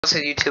So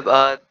YouTube,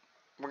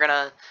 we're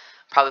gonna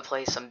probably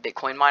play some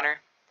Bitcoin Miner.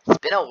 It's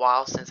been a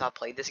while since I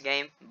played this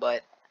game,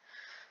 but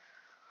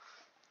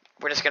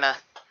we're just gonna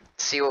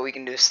see what we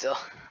can do still.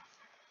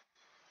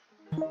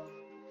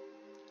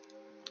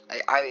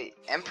 I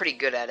am pretty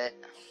good at it.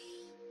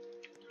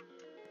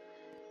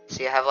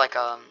 See, I have like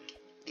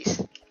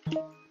these,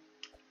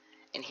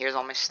 and here's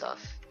all my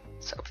stuff.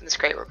 Let's open this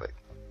crate real quick.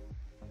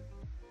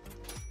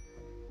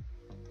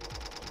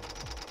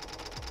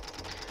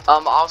 I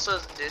also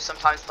do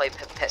sometimes play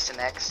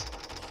PetSimX.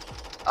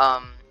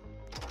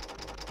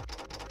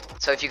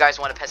 So if you guys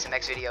want a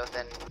PetSimX video,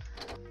 then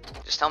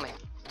just tell me,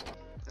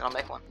 and I'll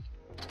make one.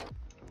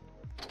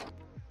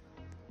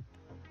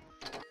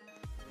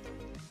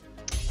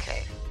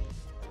 Okay,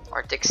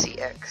 Arctic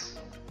CX.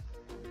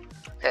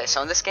 Okay,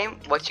 so in this game,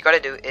 what you gotta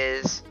do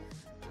is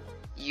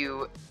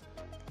you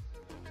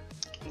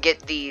get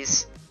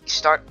these. You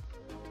start.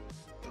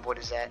 What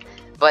is that?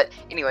 But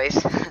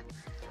anyways,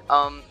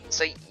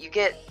 so you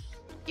get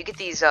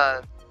these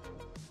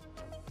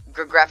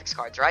graphics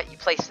cards, right? You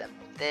place them,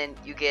 then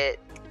you get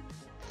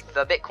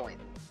the Bitcoin,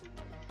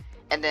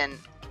 and then,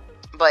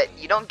 but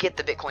you don't get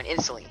the Bitcoin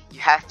instantly. You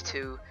have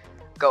to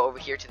go over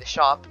here to the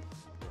shop,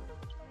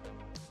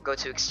 go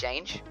to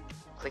exchange,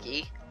 click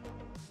E,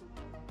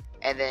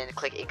 and then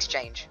click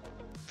exchange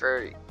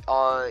for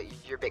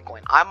your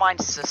Bitcoin. I'm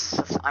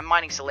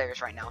mining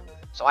Solaris right now,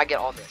 so I get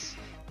all this,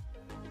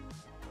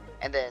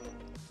 and then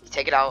you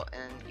take it out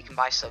and you can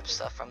buy some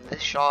stuff from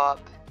this shop,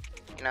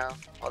 you know,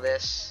 all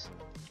this.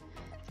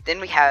 Then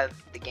we have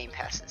the game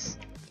passes.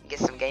 You can get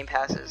some game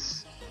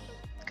passes.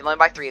 You can only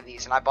buy 3 of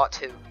these, and I bought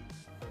 2.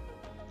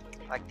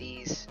 Like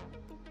these.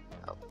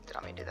 Oh, did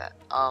I mean to do that?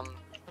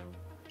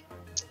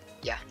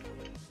 Yeah.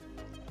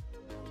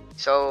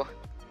 So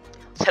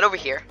let's head over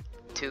here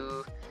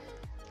to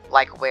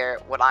like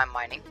what I'm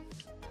mining.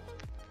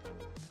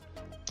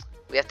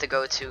 We have to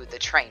go to the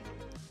train,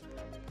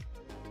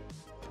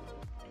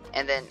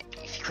 and then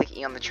if you click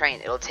E on the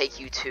train, it'll take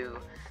you to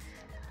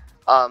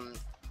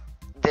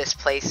this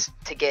place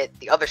to get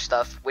the other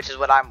stuff, which is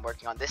what I'm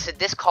working on.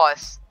 This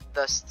costs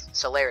the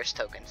Solaris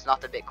tokens, not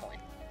the Bitcoin.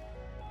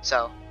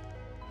 So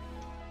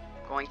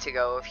I'm going to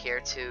go over here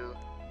to.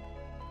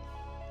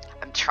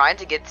 I'm trying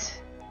to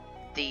get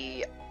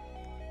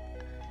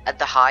at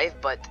the hive,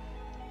 but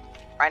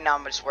right now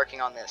I'm just working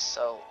on this.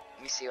 So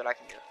let me see what I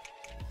can do.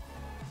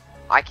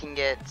 I can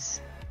get.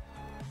 So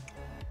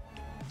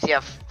you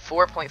have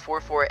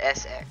 4.44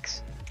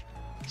 SX.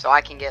 So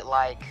I can get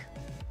like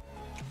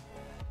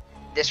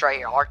this right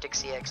here, Arctic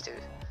CX2.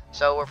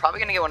 So we're probably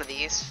gonna get one of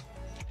these.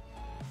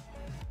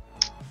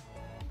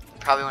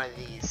 Probably one of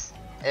these.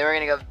 And then we're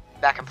gonna go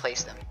back and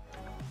place them.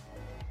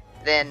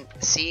 Then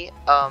see,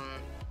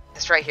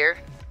 this right here,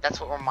 that's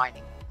what we're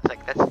mining.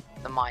 Like that's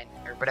the mine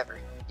or whatever,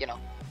 you know.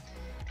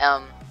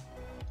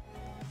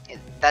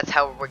 That's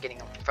how we're getting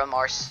them from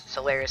our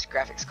Solaris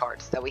graphics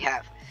cards that we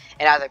have.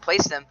 And as I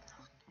place them,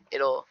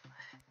 it'll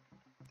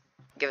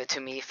give it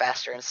to me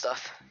faster and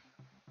stuff.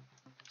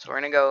 So we're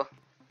gonna go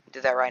do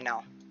that right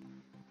now.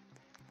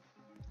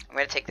 I'm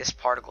gonna take this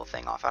particle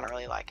thing off. I don't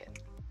really like it.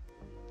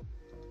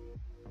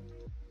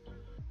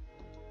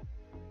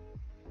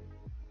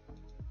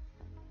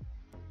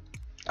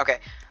 Okay.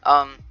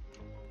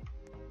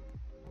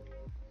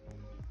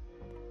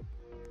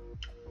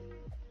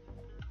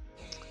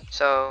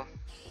 So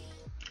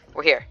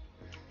we're here.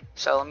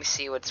 So let me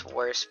see what's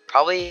worse.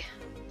 Probably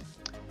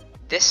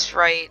this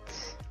right.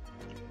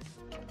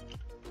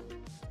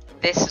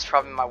 This is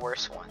probably my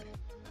worst one.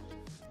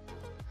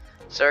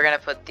 So we're gonna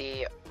put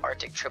the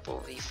Arctic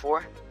Triple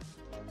V4,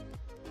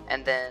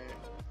 and then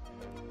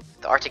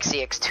the Arctic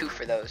CX2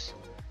 for those.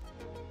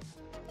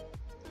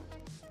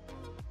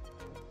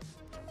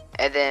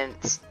 And then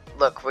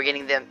look, we're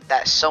getting them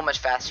that so much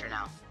faster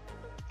now.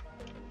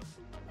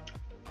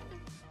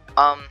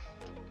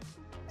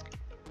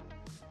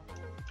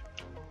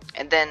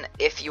 And then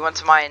if you want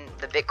to mine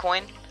the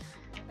Bitcoin,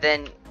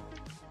 then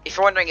if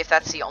you're wondering if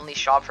that's the only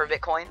shop for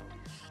Bitcoin,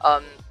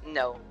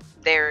 no,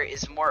 there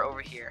is more over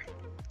here.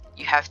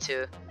 You have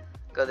to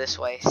go this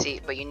way. See,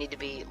 but you need to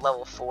be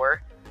level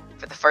 4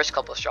 for the first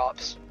couple of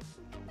shops.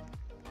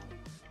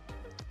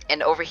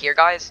 And over here,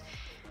 guys,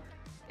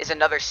 is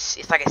another.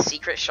 It's like a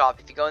secret shop.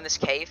 If you go in this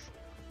cave,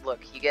 look,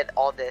 you get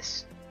all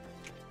this,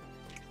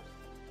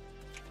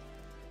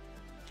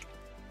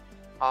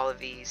 all of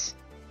these.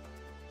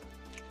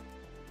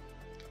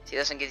 See,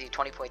 this one gives you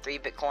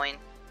 20.3 Bitcoin.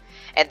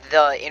 And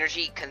the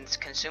energy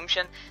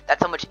consumption,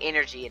 that's how much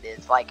energy it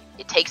is. Like,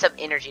 it takes up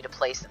energy to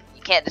place them.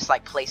 You can't just,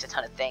 like, place a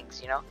ton of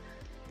things, you know?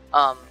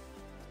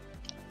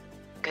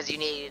 Because you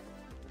need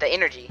the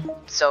energy.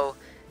 So,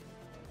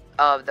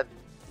 the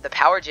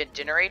power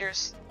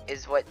generators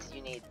is what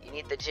you need. You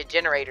need the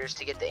generators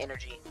to get the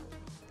energy.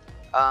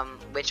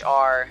 Which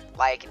are,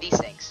 like, these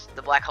things.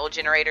 The black hole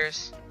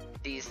generators,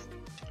 these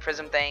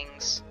prism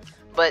things.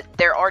 But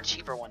there are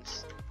cheaper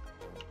ones.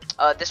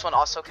 This one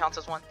also counts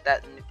as one.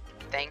 That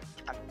thing.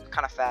 I'm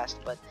kind of fast,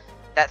 but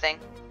that thing.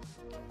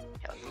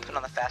 Yeah, let me put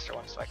on the faster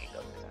one so I can go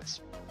through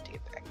this to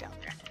get back down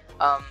there.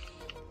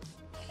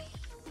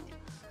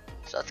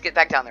 So let's get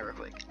back down there real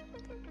quick.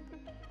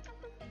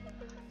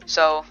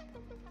 So,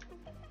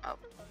 oh,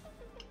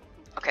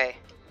 okay.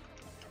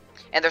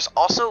 And there's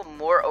also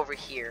more over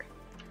here.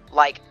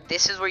 Like,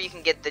 this is where you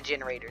can get the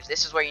generators.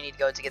 This is where you need to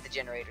go to get the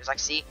generators. Like,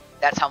 see,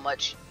 that's how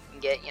much you can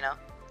get, you know,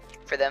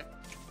 for them.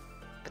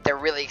 But they're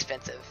really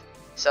expensive.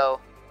 So,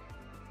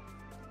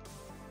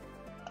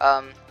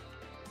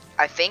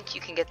 I think you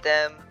can get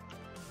them.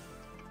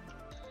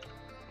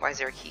 Why is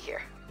there a key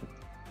here?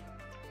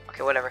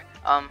 Okay, whatever.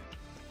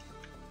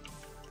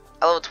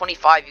 At level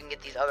 25, you can get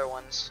these other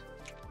ones.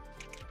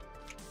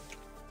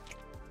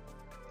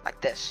 Like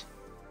this.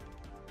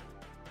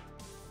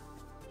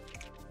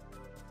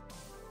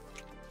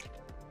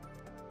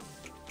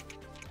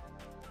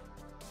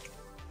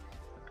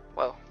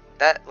 Whoa,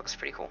 that looks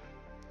pretty cool.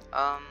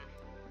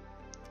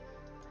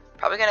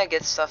 Probably gonna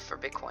get stuff for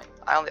Bitcoin.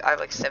 I have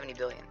like 70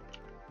 billion.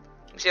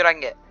 Let me see what I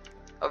can get.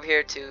 Over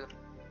here to,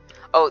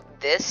 oh,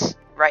 this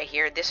right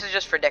here, this is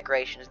just for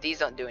decorations. These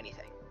don't do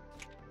anything.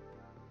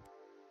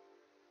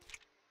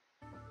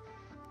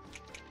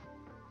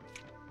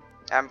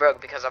 I'm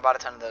broke because I bought a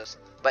ton of those.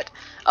 But,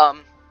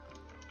 we're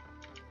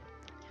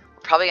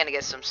probably gonna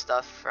get some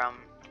stuff from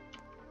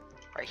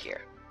right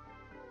here.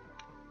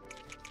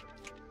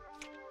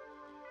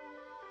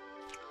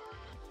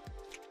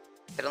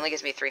 It only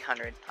gives me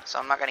 300, so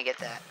I'm not gonna get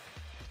that.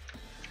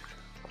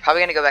 We're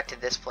probably gonna go back to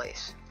this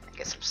place and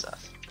get some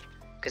stuff,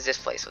 because this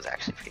place was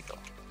actually pretty cool.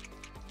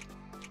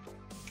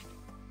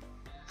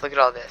 Look at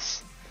all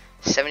this,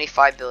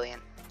 75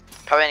 billion.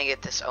 Probably gonna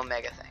get this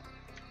Omega thing.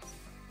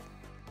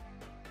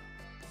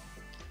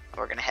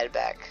 We're gonna head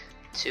back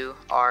to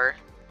our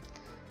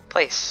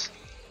place.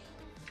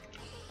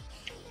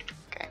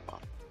 Okay,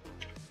 well,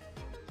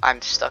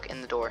 I'm stuck in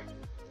the door.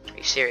 Are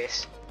you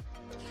serious?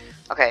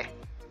 Okay.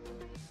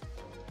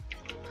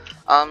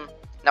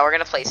 Now we're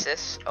gonna place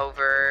this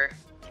over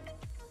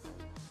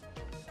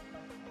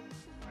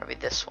probably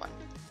this one.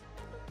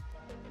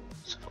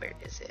 So where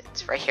is it?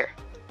 It's right here.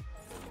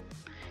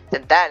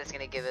 Then that is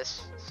gonna give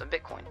us some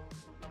Bitcoin.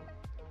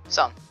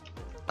 Some.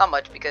 Not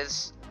much,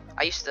 because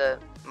I used to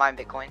mine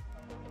Bitcoin,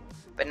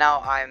 but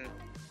now I'm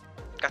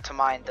got to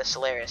mine the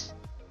Solaris.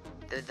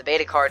 The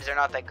beta cards are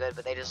not that good,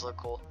 but they just look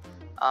cool.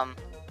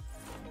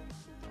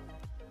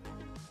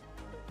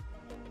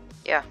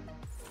 Yeah.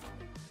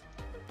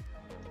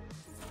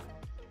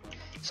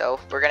 So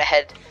we're gonna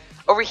head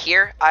over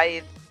here.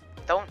 I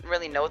don't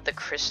really know what the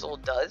crystal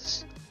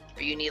does,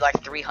 but you need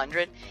like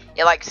 300.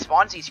 It like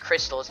spawns these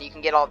crystals, and you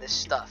can get all this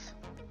stuff,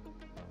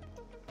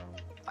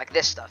 like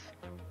this stuff.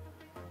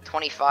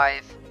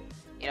 25.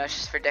 You know, it's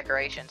just for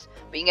decorations.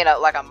 But you can get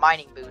like a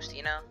mining boost,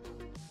 you know?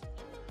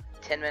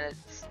 10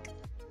 minutes.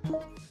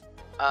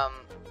 I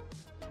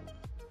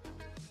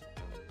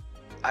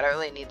don't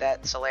really need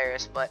that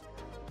Solaris, but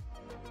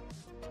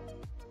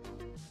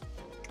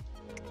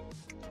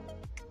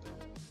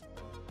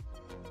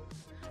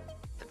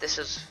this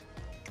is,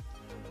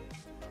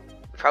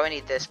 we probably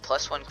need this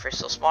 +1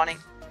 crystal spawning.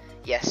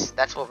 Yes,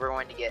 that's what we're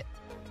going to get.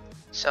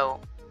 So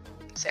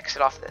let's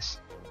exit off this.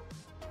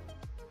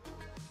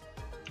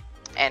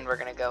 And we're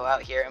gonna go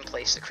out here and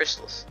place the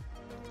crystals.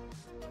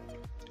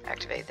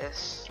 Activate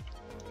this.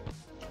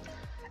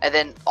 And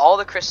then all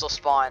the crystals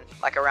spawn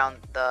like around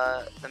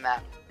the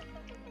map.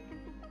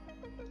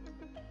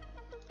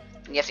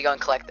 And you have to go and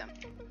collect them.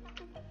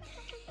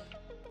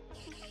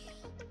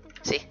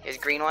 See, here's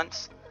green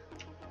ones.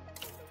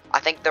 I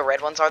think the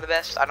red ones are the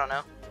best. I don't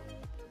know.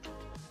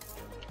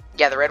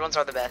 Yeah, the red ones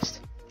are the best.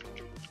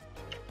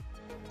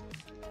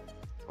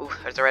 Ooh,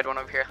 there's a red one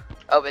over here.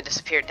 Oh, it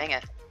disappeared. Dang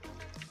it.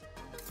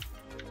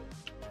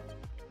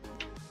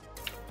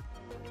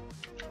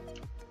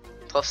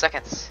 "12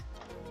 seconds.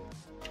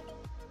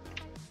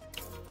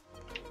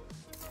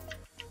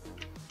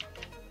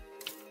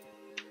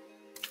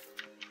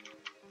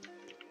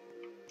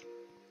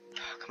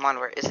 Come on,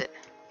 where is it?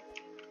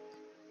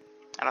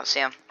 I don't see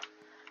him.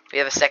 We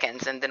have a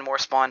second, and then more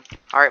spawn.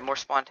 Alright, more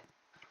spawned.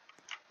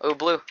 Oh,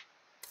 blue.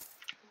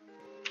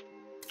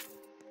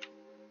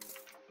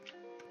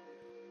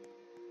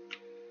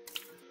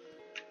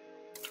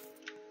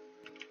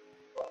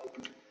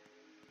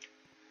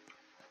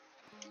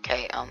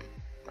 Okay,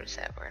 what is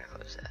that? We're gonna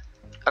close that.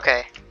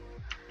 Okay.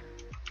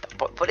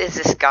 What is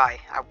this guy?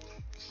 I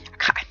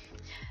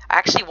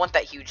actually want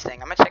that huge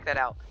thing. I'm gonna check that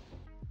out.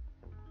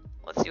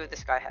 Let's see what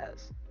this guy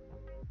has.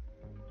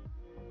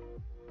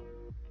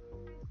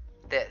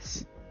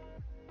 This.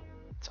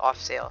 It's off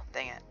sale.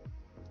 Dang it.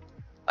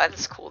 Oh,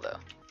 that's cool though.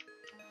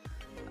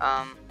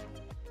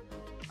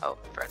 Oh,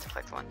 forgot to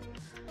collect one.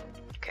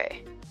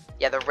 Okay.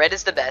 Yeah, the red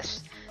is the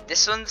best.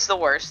 This one's the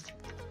worst.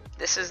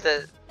 This is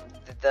the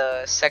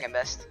second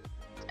best.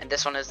 And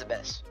this one is the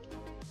best.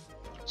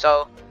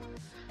 So,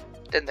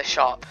 then the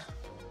shop.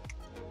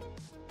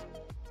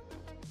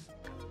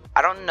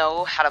 I don't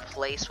know how to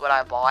place what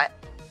I bought.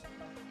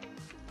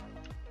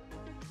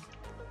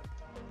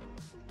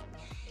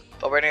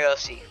 But we're gonna go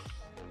see.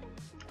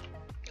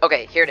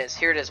 Okay, here it is.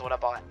 Here it is what I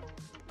bought.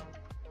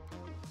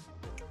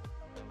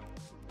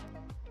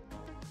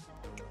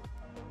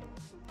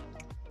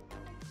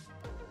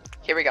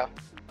 Here we go.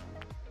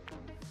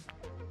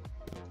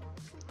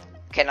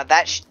 Okay, now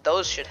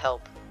those should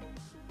help.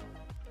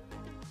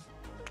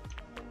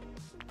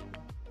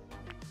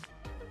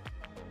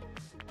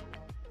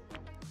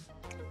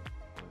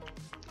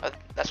 Oh,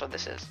 that's what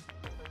this is.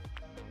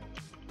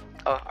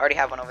 Oh, I already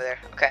have one over there.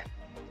 Okay.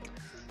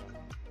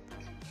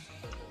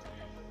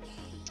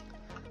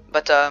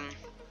 But yeah,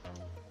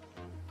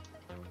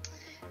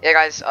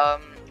 guys.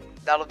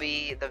 That'll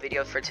be the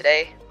video for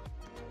today.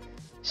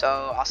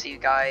 So I'll see you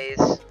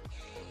guys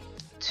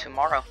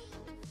tomorrow.